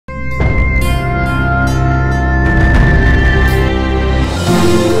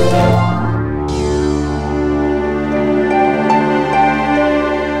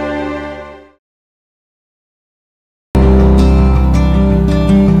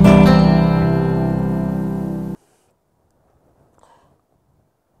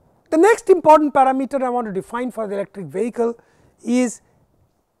important parameter I want to define for the electric vehicle is,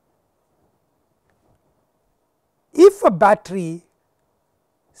 if a battery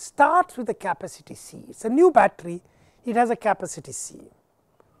starts with a capacity C, it is a new battery, it has a capacity C.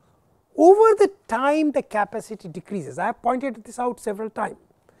 Over the time the capacity decreases, I have pointed this out several times.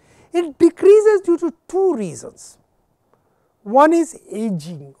 It decreases due to two reasons. One is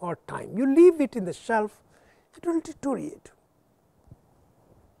aging or time. You leave it in the shelf, it will deteriorate.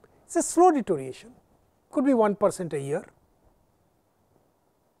 It is a slow deterioration, could be 1% a year,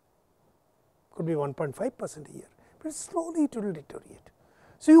 could be 1.5% a year, but slowly it will deteriorate.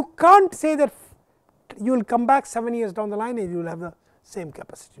 So, you can't say that you will come back 7 years down the line and you will have the same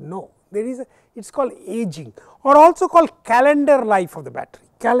capacity. No, there is a, it is called aging, or also called calendar life of the battery,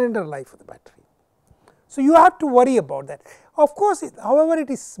 calendar life of the battery. So, you have to worry about that. Of course, however, it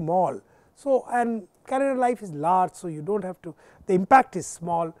is small. So, and calendar life is large. So, you do not have to, the impact is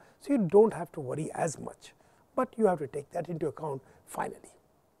small. So, you do not have to worry as much, but you have to take that into account finally.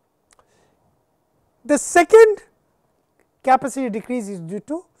 The second capacity decrease is due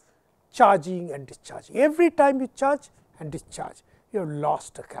to charging and discharging. Every time you charge and discharge, you have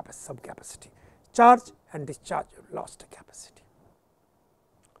lost a some capacity. Charge and discharge, you have lost a capacity.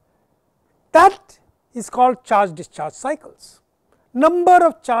 That is called charge discharge cycles. Number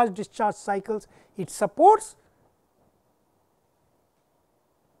of charge discharge cycles it supports,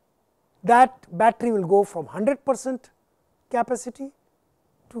 that battery will go from 100% capacity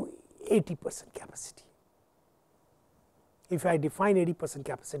to 80% capacity. If I define 80%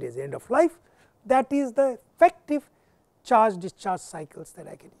 capacity as the end of life, that is the effective charge discharge cycles that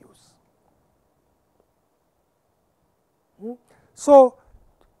I can use. So,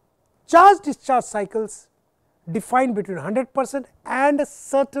 charge discharge cycles defined between 100% and a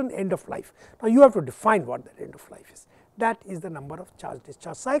certain end of life. Now, you have to define what that end of life is. That is the number of charge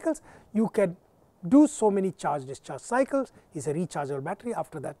discharge cycles. You can do so many charge discharge cycles, is a rechargeable battery,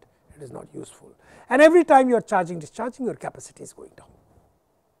 after that it is not useful. And every time you are charging discharging, your capacity is going down.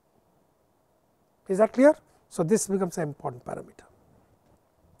 Is that clear? So, this becomes an important parameter.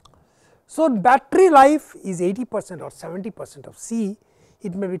 So, battery life is 80% or 70% of C,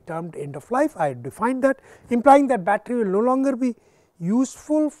 it may be termed end of life. I defined that, implying that battery will no longer be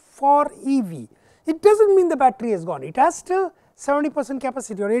useful for EV. It does not mean the battery has gone, it has still 70%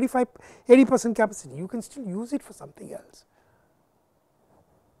 capacity or 80% capacity, you can still use it for something else.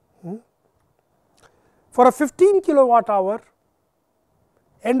 For a 15 kilowatt hour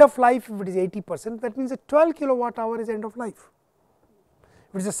end of life, if it is 80%, that means a 12 kilowatt hour is end of life.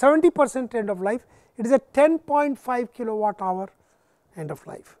 If it is a 70% end of life, it is a 10.5 kilowatt hour end of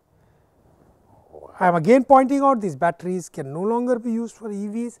life. I am again pointing out these batteries can no longer be used for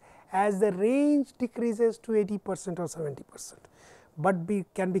EVs as the range decreases to 80% or 70%, but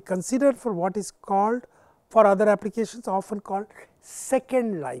can be considered for what is called, for other applications, often called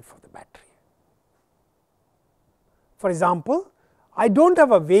second life of the battery. For example, I do not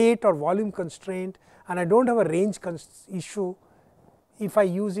have a weight or volume constraint and I do not have a range issue if I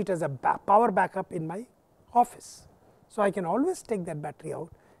use it as a power backup in my office. So, I can always take that battery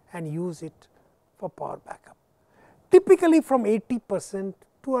out and use it for power backup. Typically from 80%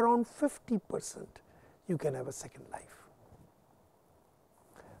 to around 50%, you can have a second life.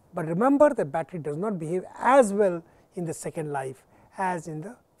 But remember, the battery does not behave as well in the second life as in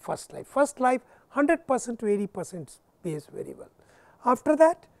the first life. First life 100% to 80% behaves very well. After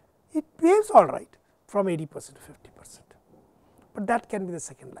that, it behaves all right from 80% to 50%, but that can be the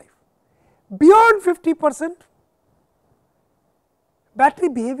second life. Beyond 50%, battery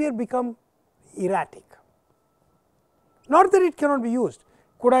behavior become erratic. Not that it cannot be used.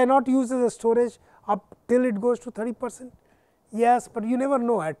 Could I not use as a storage up till it goes to 30%? Yes, but you never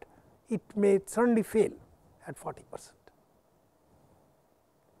know, at it may certainly fail at 40%.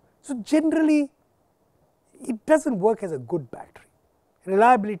 So, generally it does not work as a good battery,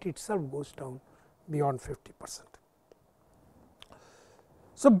 reliability itself goes down beyond 50%.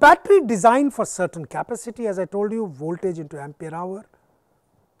 So, battery designed for certain capacity, as I told you, voltage into ampere hour.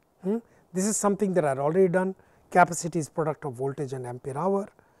 This is something that I had already done. Capacity is product of voltage and ampere hour.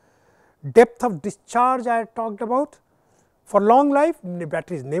 Depth of discharge I had talked about. For long life, the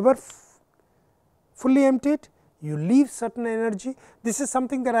battery is never fully emptied, you leave certain energy. This is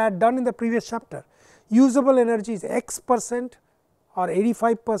something that I had done in the previous chapter. Usable energy is X percent or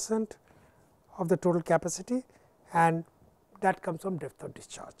 85% of the total capacity, and that comes from depth of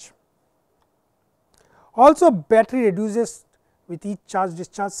discharge. Also, battery reduces with each charge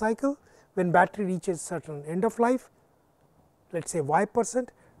discharge cycle. When battery reaches certain end of life, let us say y%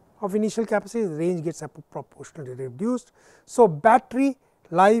 of initial capacity, the range gets proportionally reduced. So, battery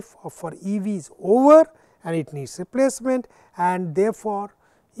life for EV is over and it needs replacement, and therefore,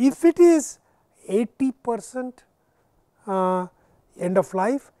 if it is 80% end of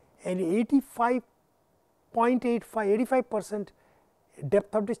life and 85%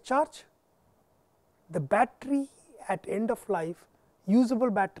 depth of discharge, the battery at end of life usable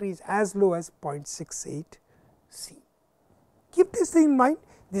battery is as low as 0.68 C. Keep this thing in mind.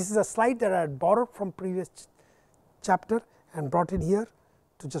 This is a slide that I had borrowed from previous chapter and brought in here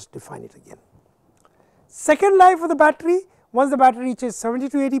to just define it again. Second life of the battery, once the battery reaches 70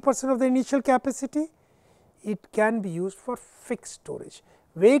 to 80% of the initial capacity, it can be used for fixed storage.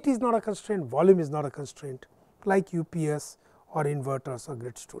 Weight is not a constraint, volume is not a constraint, like UPS or inverters or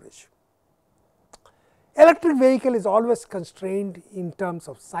grid storage. Electric vehicle is always constrained in terms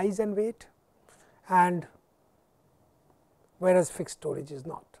of size and weight, and whereas fixed storage is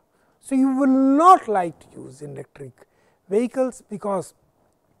not. So, you will not like to use electric vehicles because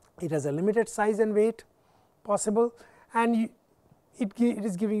it has a limited size and weight possible, and it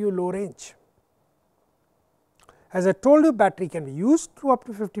is giving you low range. As I told you, battery can be used to up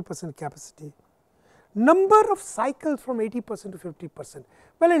to 50% capacity. Number of cycles from 80% to 50%,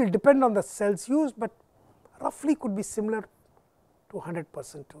 well, it will depend on the cells used, but roughly could be similar to 100%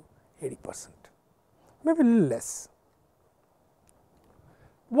 to 80%, maybe a little less.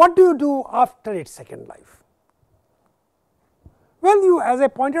 What do you do after its second life? Well, you, as I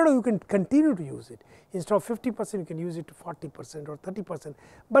pointed out, you can continue to use it. Instead of 50%, you can use it to 40% or 30%,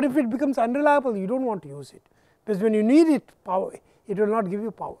 but if it becomes unreliable, you do not want to use it, because when you need it power, it will not give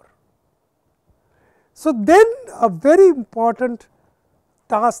you power. So, then a very important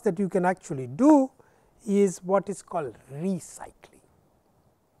task that you can actually do is what is called recycling.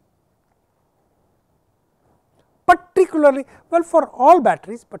 Particularly, well, for all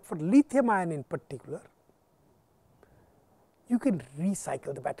batteries, but for lithium ion in particular, you can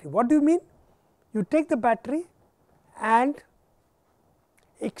recycle the battery. What do you mean? You take the battery and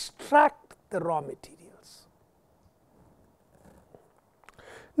extract the raw materials.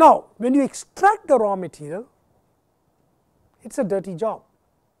 Now, when you extract the raw material, it is a dirty job.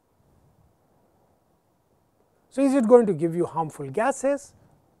 So, is it going to give you harmful gases?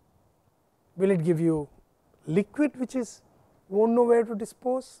 Will it give you liquid which is won't know where to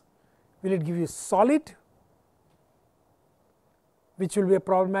dispose? Will it give you solid which will be a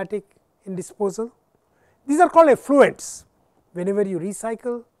problematic in disposal? These are called effluents. Whenever you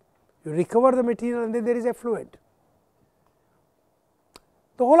recycle, you recover the material and then there is effluent.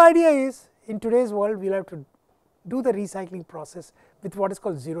 The whole idea is, in today's world, we will have to do the recycling process with what is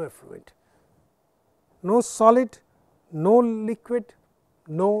called zero effluent. No solid, no liquid,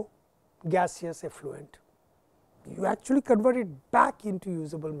 no gaseous effluent. You actually convert it back into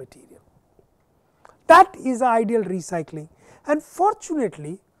usable material. That is the ideal recycling, and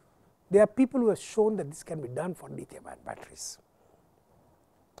fortunately, there are people who have shown that this can be done for lithium ion batteries.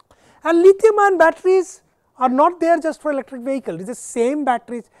 And lithium ion batteries are not there just for electric vehicle. It is the same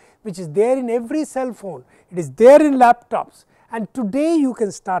batteries which is there in every cell phone, it is there in laptops, and today you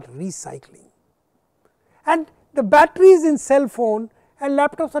can start recycling. And the batteries in cell phone and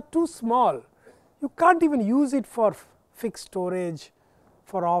laptops are too small. You can't even use it for fixed storage,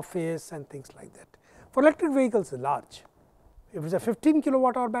 for office and things like that. For electric vehicles, it's large. If it is a 15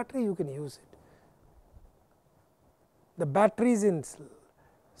 kilowatt hour battery, you can use it. The batteries in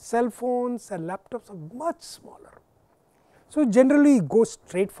cell phones and laptops are much smaller. So, generally go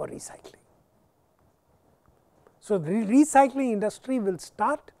straight for recycling. So, the recycling industry will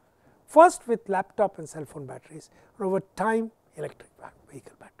start first with laptop and cell phone batteries, and over time electric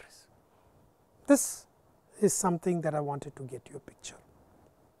vehicle batteries. This is something that I wanted to get you a picture.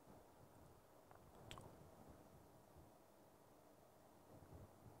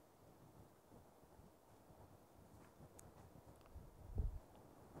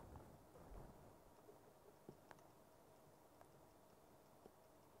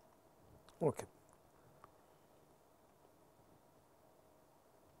 Okay.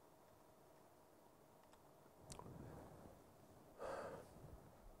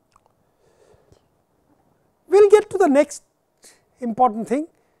 We will get to the next important thing.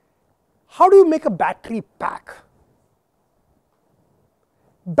 How do you make a battery pack?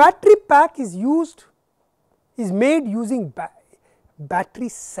 Battery pack is made using battery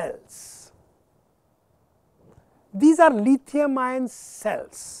cells. These are lithium ion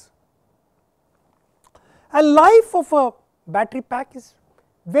cells. And life of a battery pack is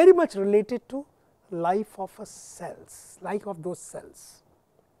very much related to life of a cells, life of those cells.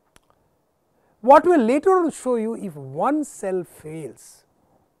 What we will later on show you, if one cell fails,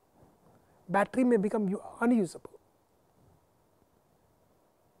 battery may become unusable.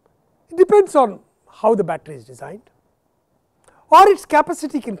 It depends on how the battery is designed, or its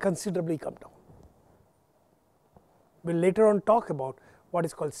capacity can considerably come down. We will later on talk about what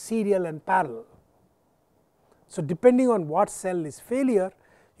is called serial and parallel. So, depending on what cell is failure,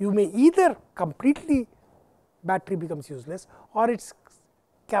 you may either completely battery becomes useless, or its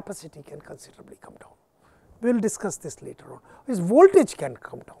capacity can considerably come down. We will discuss this later on. Its voltage can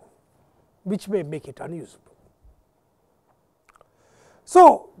come down, which may make it unusable.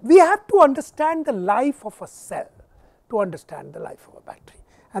 So, we have to understand the life of a cell to understand the life of a battery,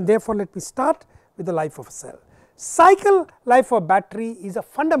 and therefore, let me start with the life of a cell. Cycle life of a battery is a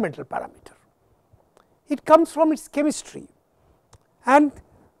fundamental parameter. It comes from its chemistry, and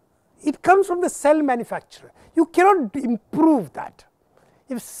it comes from the cell manufacturer. You cannot improve that.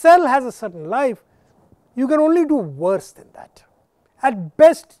 If cell has a certain life, you can only do worse than that. At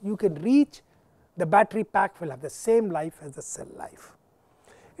best, you can reach the battery pack will have the same life as the cell life.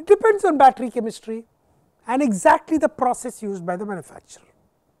 It depends on battery chemistry and exactly the process used by the manufacturer.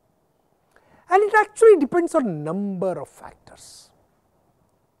 And it actually depends on a number of factors,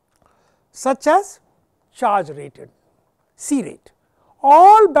 such as charge rate and C rate.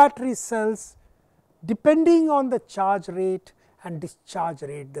 All battery cells, depending on the charge rate and discharge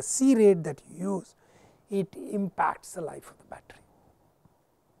rate, the C rate that you use, it impacts the life of the battery.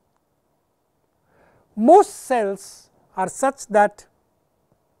 Most cells are such that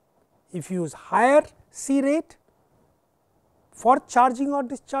if you use higher C rate for charging or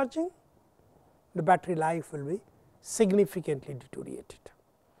discharging, the battery life will be significantly deteriorated.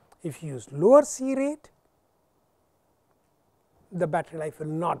 If you use lower C rate, the battery life will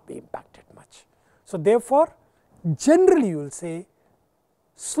not be impacted much. So, therefore, generally you will say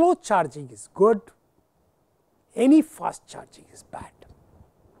slow charging is good, any fast charging is bad.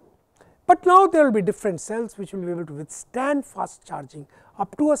 But now there will be different cells which will be able to withstand fast charging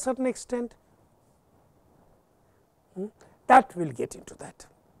up to a certain extent, that we will get into that.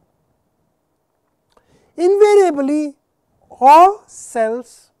 Invariably, all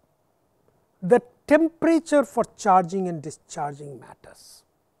cells, the temperature for charging and discharging matters,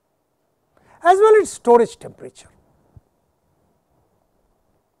 as well as storage temperature.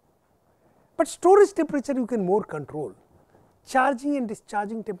 But storage temperature you can more control, charging and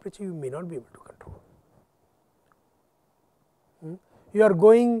discharging temperature you may not be able to control. You are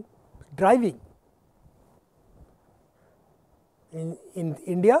going driving in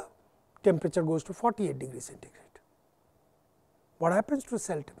India, temperature goes to 48 degrees centigrade. What happens to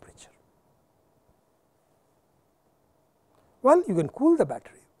cell temperature? Well, you can cool the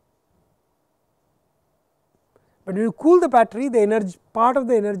battery, but when you cool the battery, the energy, part of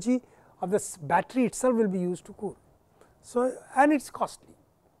the energy of the battery itself will be used to cool. So, and it is costly.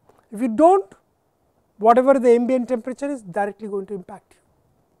 If you do not, whatever the ambient temperature is directly going to impact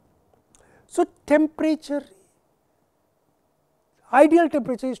you. So, temperature, ideal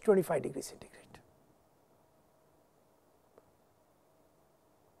temperature is 25 degrees centigrade.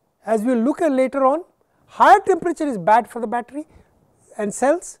 As we will look at later on, higher temperature is bad for the battery and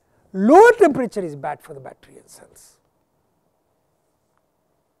cells, lower temperature is bad for the battery and cells.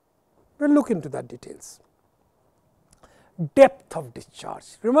 We will look into that details. Depth of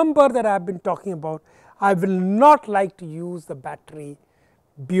discharge. Remember that I have been talking about, I will not like to use the battery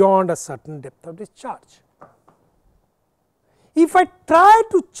beyond a certain depth of discharge. If I try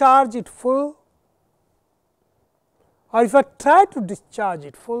to charge it full, or if I try to discharge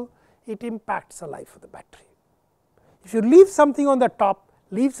it full, it impacts the life of the battery. If you leave something on the top,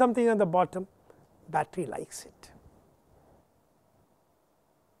 leave something on the bottom, battery likes it.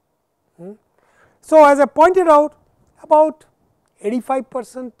 So, as I pointed out, about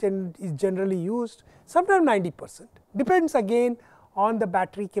 85% is generally used, sometimes 90%, depends again on the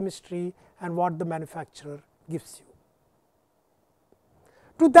battery chemistry and what the manufacturer gives you.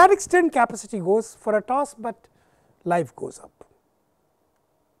 To that extent, capacity goes for a toss, but life goes up.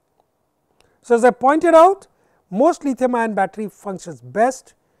 So, as I pointed out, most lithium ion battery functions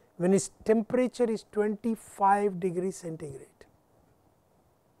best when its temperature is 25 degrees centigrade.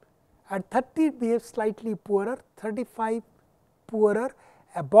 At 30 it behaves slightly poorer, 35 poorer,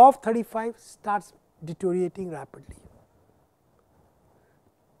 above 35 starts deteriorating rapidly.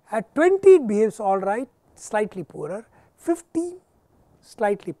 At 20 it behaves all right, slightly poorer, 15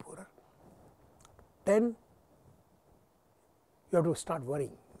 slightly poorer, then you have to start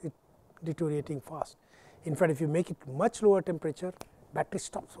worrying, it deteriorating fast. In fact, if you make it much lower temperature, battery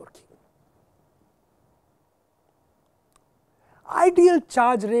stops working. Ideal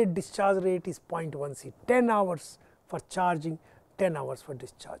charge rate, discharge rate is 0.1 C, 10 hours for charging, 10 hours for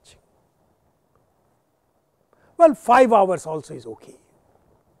discharging. Well, 5 hours also is okay.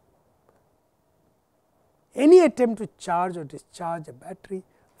 any attempt to charge or discharge a battery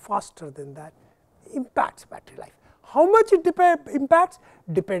faster than that impacts battery life. How much it impacts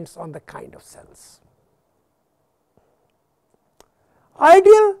depends on the kind of cells.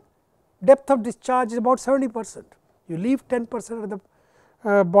 Ideal depth of discharge is about 70%. You leave 10% at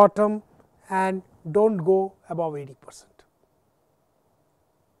the bottom and do not go above 80%.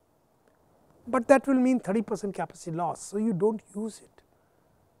 But that will mean 30% capacity loss. So, you do not use it,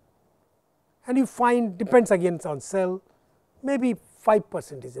 and you find, depends again on cell, maybe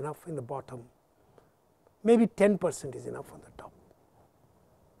 5% is enough in the bottom, maybe 10% is enough on the top.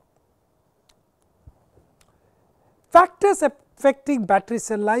 Factors affecting battery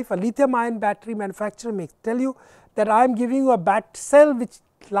cell life. A lithium ion battery manufacturer may tell you that I am giving you a cell which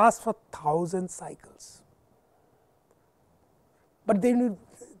lasts for 1000 cycles, but they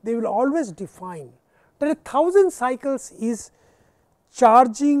will always define that 1000 cycles is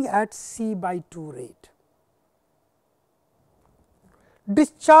charging at C/2 rate,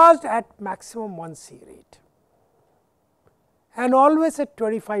 discharged at maximum 1 C rate, and always at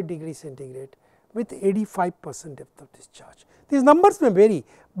 25 degrees centigrade with 85% depth of discharge. These numbers may vary,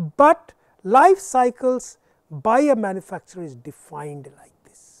 but life cycles by a manufacturer is defined like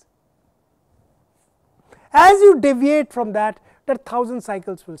this. As you deviate from that, 1000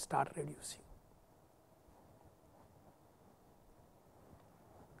 cycles will start reducing.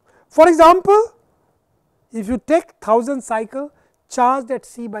 For example, if you take 1000 cycle charged at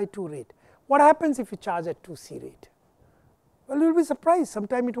C/2 rate, what happens if you charge at 2 C rate? Well, you will be surprised,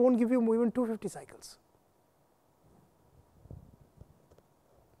 sometimes it will not give you even 250 cycles.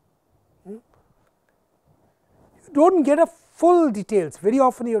 You do not get a full details, very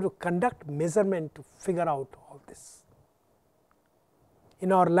often you have to conduct measurement to figure out all this.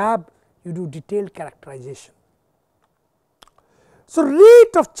 In our lab, you do detailed characterization. So,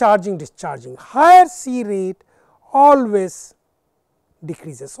 rate of charging discharging, higher C rate always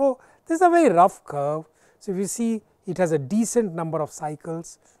decreases. So, this is a very rough curve. So, if you see it has a decent number of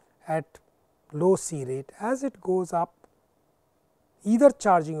cycles at low C rate, as it goes up either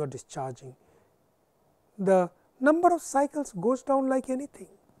charging or discharging, the number of cycles goes down like anything.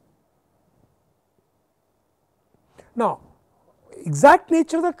 Now, exact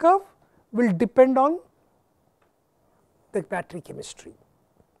nature of the curve will depend on the battery chemistry.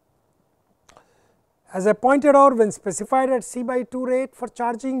 As I pointed out, when specified at C/2 rate for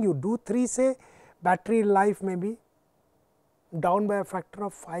charging, you do 3 say, battery life may be down by a factor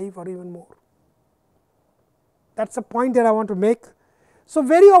of 5 or even more. That is the point that I want to make. So,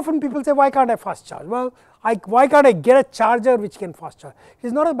 very often people say, why can't I fast charge? Well, why can't I get a charger which can fast charge? It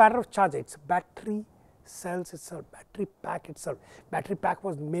is not a matter of charger, it is battery cells itself, battery pack itself. Battery pack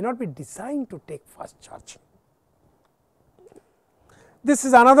may not be designed to take fast charging. This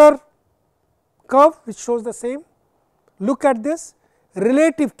is another curve which shows the same. Look at this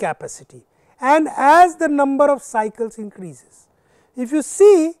relative capacity, and as the number of cycles increases, if you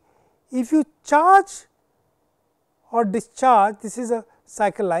see, if you charge or discharge, this is a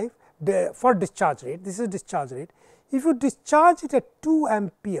cycle life for discharge rate, this is discharge rate. If you discharge it at 2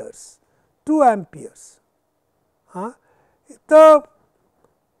 amperes,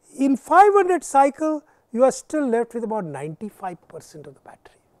 in 500 cycle you are still left with about 95% of the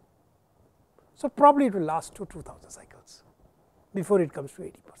battery. So, probably it will last to 2000 cycles before it comes to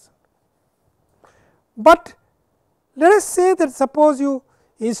 80%. But let us say that suppose you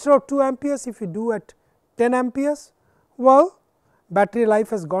instead of 2 amperes, if you do at 10 amperes, well, battery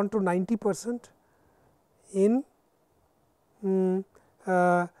life has gone to 90% in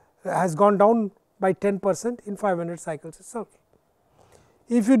has gone down by 10% in 500 cycles itself.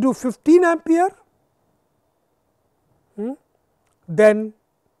 If you do 15 ampere, then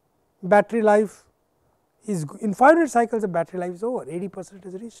battery life is in 500 cycles, the battery life is over, 80%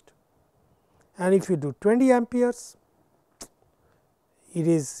 is reached. And if you do 20 amperes,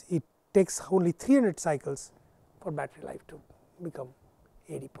 it takes only 300 cycles for battery life to become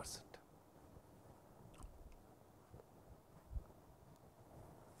 80%.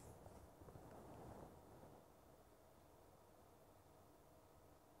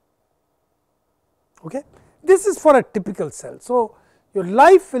 Okay. This is for a typical cell. So, your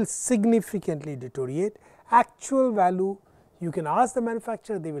life will significantly deteriorate. Actual value, you can ask the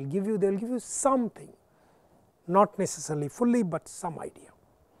manufacturer, they will give you something, not necessarily fully, but some idea.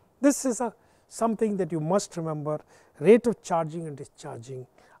 This is something that you must remember, rate of charging and discharging.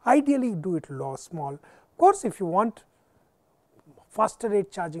 Ideally, do it small. Of course, if you want faster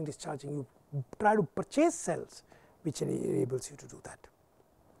rate charging, discharging, you try to purchase cells which enables you to do that.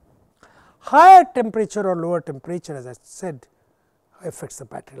 Higher temperature or lower temperature, as I said affects the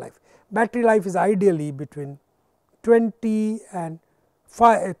battery life. Battery life is ideally between 20 and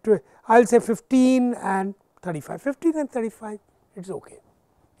 5, I will say 15 and 35, 15 and 35 it is okay.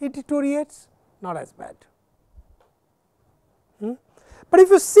 It deteriorates, not as bad. But if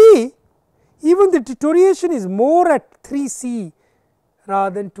you see, even the deterioration is more at 3 C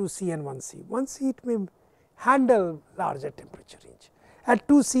rather than 2 C and 1 C. 1 C it may handle larger temperature range, at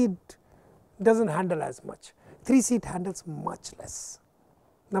 2 C it does not handle as much, 3 C it handles much less,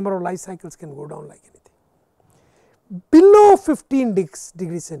 number of life cycles can go down like anything. Below 15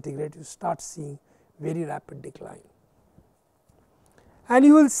 degrees centigrade you start seeing very rapid decline, and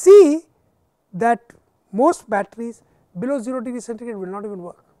you will see that most batteries below 0 degree centigrade will not even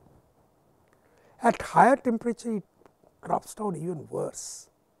work. At higher temperature it drops down even worse,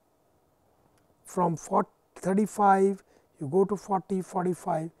 from 35 you go to 40,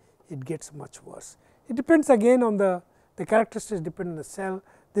 45 it gets much worse. It depends again on the characteristics depend on the cell.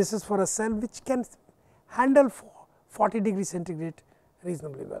 This is for a cell which can handle 40 degree centigrade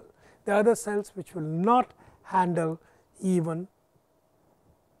reasonably well. The other cells which will not handle even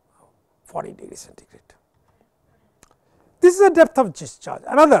 40 degree centigrade. This is a depth of discharge.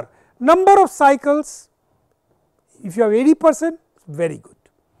 Another number of cycles, if you have 80%, very good.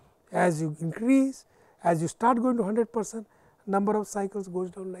 As you increase, as you start going to 100%, number of cycles goes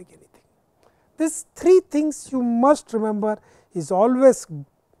down like anything. These 3 things you must remember is always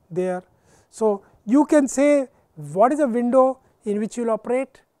there. So, you can say what is the window in which you will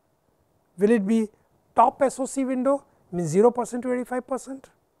operate? Will it be top SOC window means 0% to 85%,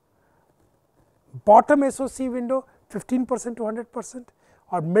 bottom SOC window 15% to 100%,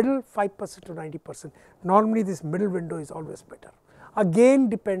 or middle 5% to 90%. Normally, this middle window is always better. Again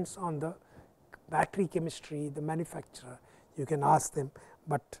depends on the battery chemistry, the manufacturer, you can ask them,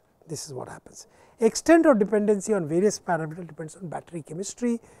 but this is what happens. Extent of dependency on various parameters depends on battery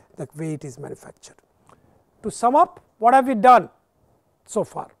chemistry, the way it is manufactured. To sum up, what have we done so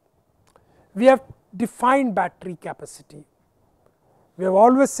far? We have defined battery capacity. We have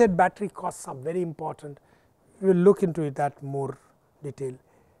always said battery costs are very important. We will look into it at more detail.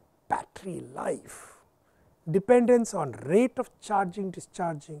 Battery life, dependence on rate of charging,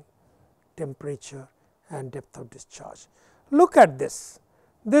 discharging, temperature and depth of discharge. Look at this.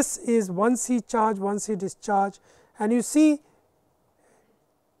 This is 1 C charge, 1 C discharge, and you see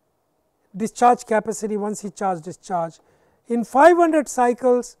discharge capacity 1 C charge discharge. In 500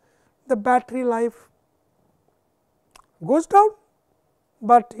 cycles the battery life goes down,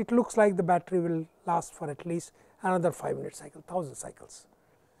 but it looks like the battery will last for at least another 500 cycles, 1000 cycles.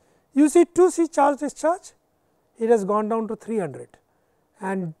 You see 2 C charge discharge, it has gone down to 300,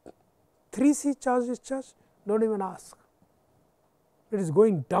 and 3 C charge discharge, do not even ask, it is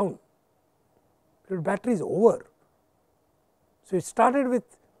going down, the battery is over. So, it started with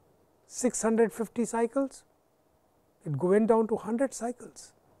 650 cycles, it went down to 100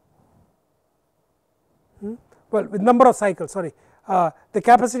 cycles. Well, with number of cycles, sorry, the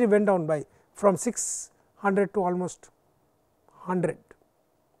capacity went down by from 600 to almost 100.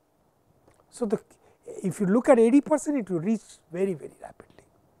 So, if you look at 80%, it will reach very, very rapidly.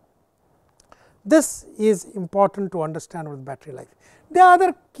 This is important to understand with battery life. The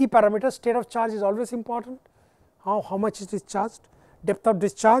other key parameters, state of charge is always important, how much it is charged, depth of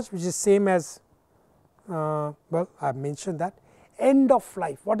discharge which is same as, well, I have mentioned that. End of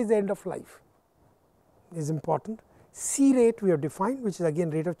life, what is the end of life is important. C rate we have defined, which is again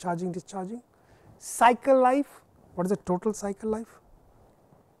rate of charging, discharging. Cycle life, what is the total cycle life?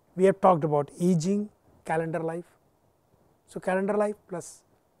 We have talked about aging, calendar life. So, calendar life plus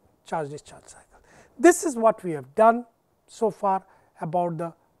charge discharge cycle. This is what we have done so far about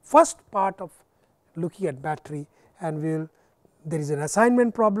the first part of looking at battery, and we will, there is an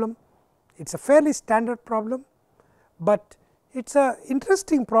assignment problem. It is a fairly standard problem, but it is a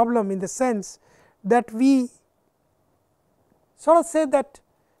interesting problem in the sense that we sort of say that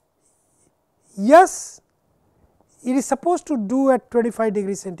yes, it is supposed to do at 25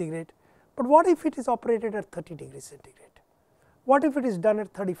 degrees centigrade, but what if it is operated at 30 degrees centigrade? What if it is done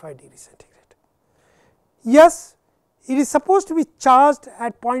at 35 degrees centigrade? Yes, it is supposed to be charged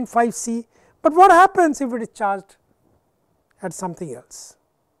at 0.5 C, but what happens if it is charged at something else?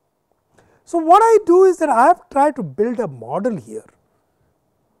 So, what I do is that I have tried to build a model here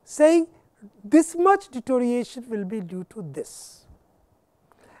saying this much deterioration will be due to this,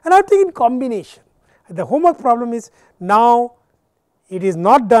 and I think in combination. The homework problem is now it is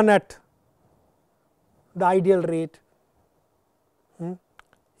not done at the ideal rate,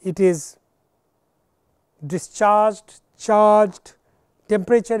 it is discharged, charged,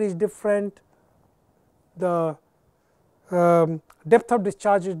 temperature is different, the depth of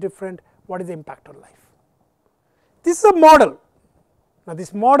discharge is different, what is the impact on life. This is a model. Now,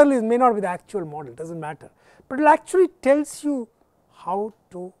 this model may not be the actual model, does not matter, but it actually tells you how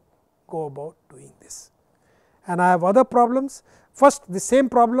to go about doing this. And I have other problems. First, the same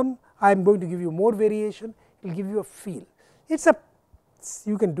problem, I am going to give you more variation, it will give you a feel.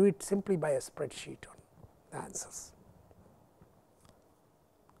 You can do it simply by a spreadsheet on the answers.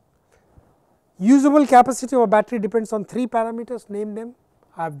 Usable capacity of a battery depends on 3 parameters, name them,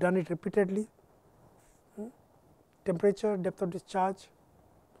 I have done it repeatedly: temperature, depth of discharge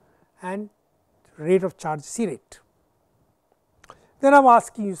and rate of charge, C rate. Then I am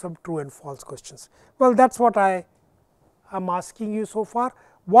asking you some true and false questions. Well, that is what I am asking you so far.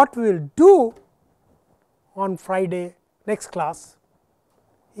 What we will do on Friday, next class,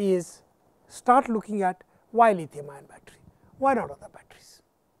 is start looking at why lithium ion battery, why not other batteries.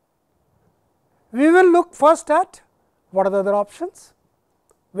 We will look first at what are the other options,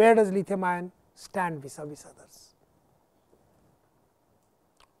 where does lithium ion stand vis-a-vis others,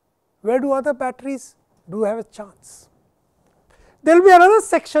 where do other batteries do have a chance. There will be another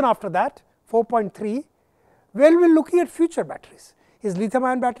section after that, 4.3, where we will be looking at future batteries. Is lithium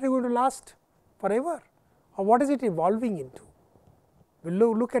ion battery going to last forever, or what is it evolving into? We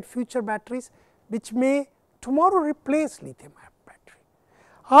will look at future batteries which may tomorrow replace lithium ion battery.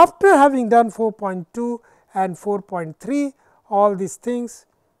 After having done 4.2 and 4.3, all these things,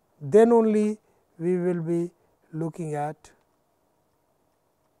 then only we will be looking at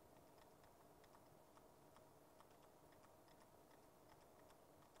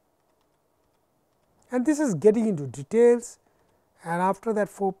and this is getting into details, and after that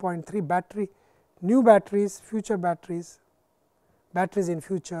 4.3 battery, new batteries, future batteries, batteries in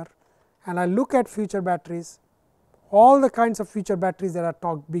future, and I look at future batteries, all the kinds of future batteries that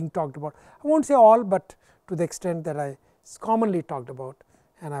are being talked about. I will not say all, but to the extent that I commonly talked about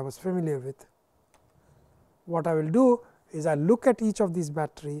and I was familiar with. What I will do is I look at each of these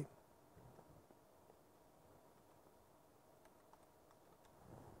battery,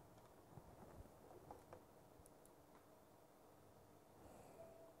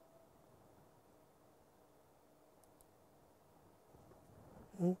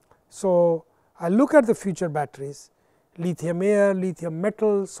 so I look at the future batteries, lithium air, lithium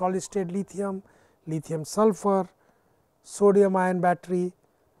metal, solid state lithium, lithium sulfur, sodium ion battery,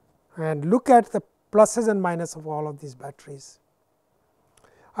 and look at the pluses and minuses of all of these batteries.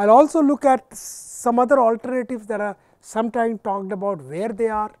 I will also look at some other alternatives that are sometimes talked about, where they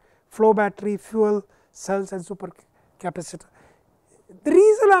are, flow battery, fuel cells and supercapacitor. The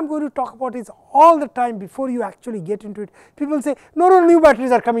reason I am going to talk about is all the time before you actually get into it, people say no, no, new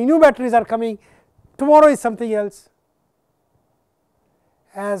batteries are coming, new batteries are coming, tomorrow is something else.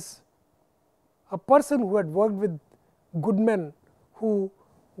 As a person who had worked with Goodman, who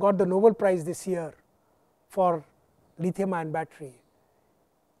got the Nobel Prize this year for lithium ion battery,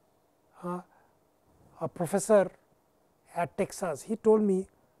 a professor at Texas, he told me,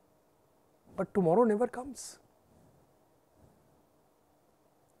 but tomorrow never comes.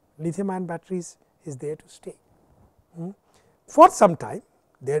 Lithium ion batteries is there to stay for some time,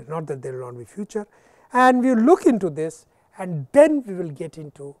 not that there will not be future, and we will look into this, and then we will get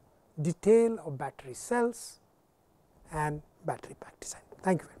into detail of battery cells and battery pack design.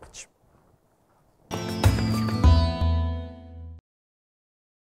 Thank you very much.